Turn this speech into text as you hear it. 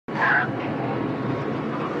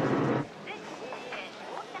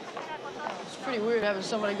weird having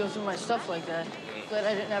somebody go through my stuff like that. Glad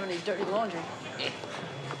I didn't have any dirty laundry.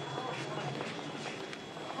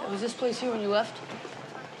 Was this place here when you left?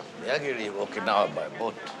 Miyagi leave Okinawa by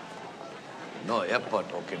boat. No airport,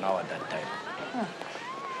 Okinawa that time.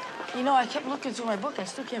 Huh. You know, I kept looking through my book. I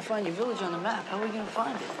still can't find your village on the map. How are we going to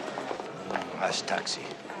find it? Ask taxi.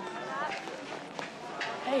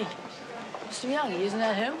 Hey, Mr. Miyagi, isn't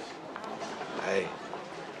that him? Hey.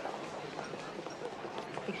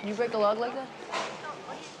 Hey, can you break a log like that?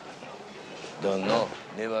 Don't know.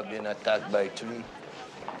 Never been attacked by a tree.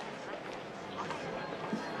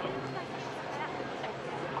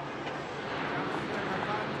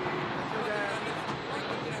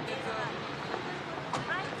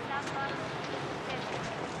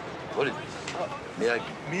 What is this? Miyagi.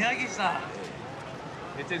 Miyagi-san,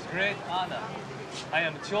 it is great honor. I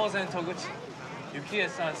am Chosen Toguchi.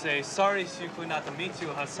 Yukie-san says sorry she could not meet you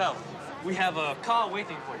herself. We have a car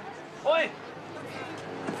waiting for you. Oi!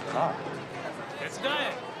 Car? Let's go.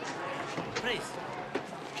 Please.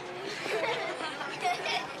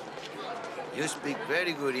 You speak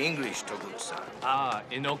very good English, Toguchi-san. Ah,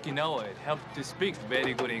 in Okinawa, it helped to speak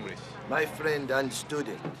very good English. My friend and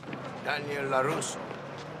student, Daniel LaRusso.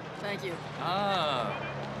 Thank you. Ah,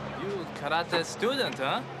 you karate student,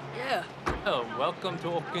 huh? Yeah, Oh, welcome to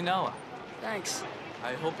Okinawa. thanks.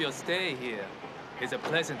 I hope your stay here is a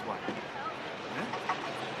pleasant one.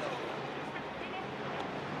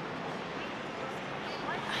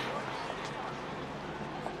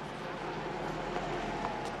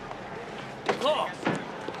 Go!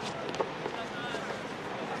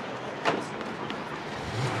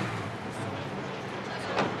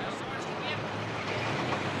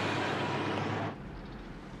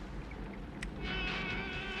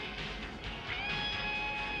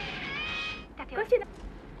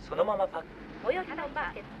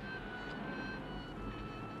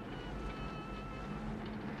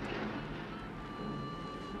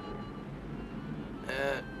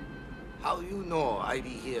 How you know I be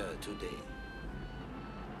here today?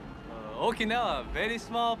 Okinawa, very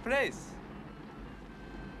small place.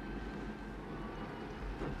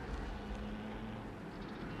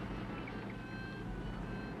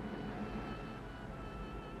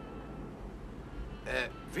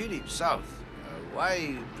 Philip South.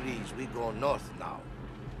 Why, please, we go north now?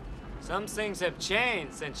 Some things have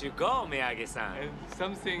changed since you go, Miyagi-san. And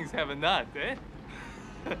some things have not, eh?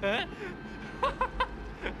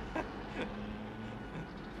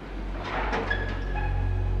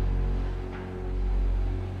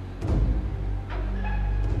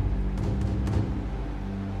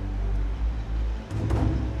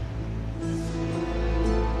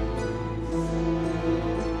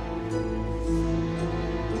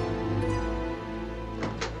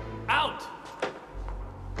 Out!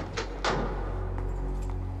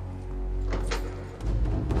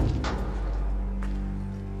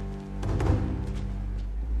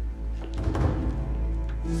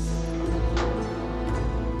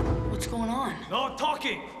 What's going on? No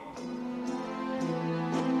talking!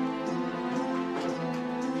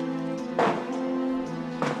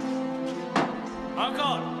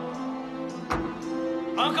 Encore!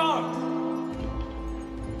 Encore!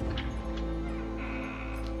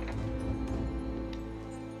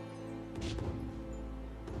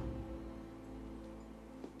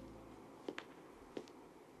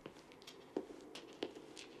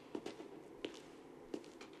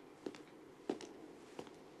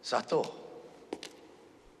 Sato.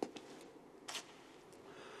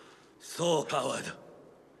 So, coward.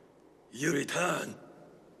 You return.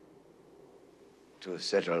 To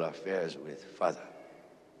settle affairs with father.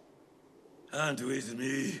 And with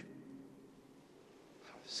me.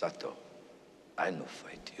 Sato, I no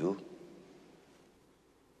fight you.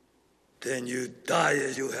 Then you die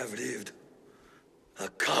as you have lived. A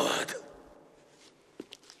coward.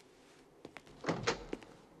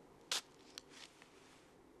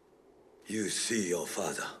 You see your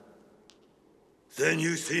father. Then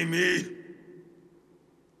you see me.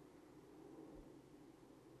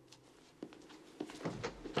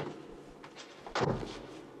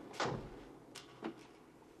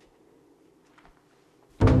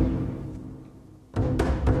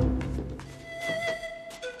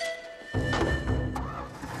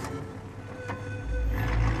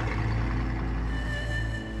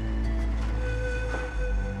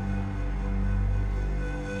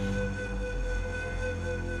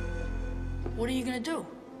 What are you going to do?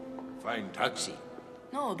 Find taxi.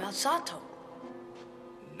 No, about Sato.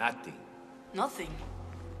 Nothing. Nothing.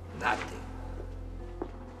 Nothing.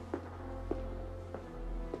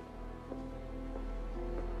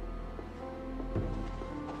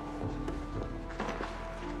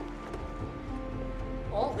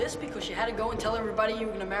 this because you had to go and tell everybody you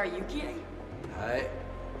were gonna marry Yukie? Aye.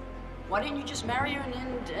 Why didn't you just marry her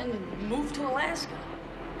and move to Alaska?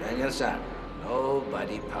 Daniel-san,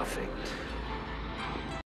 nobody perfect.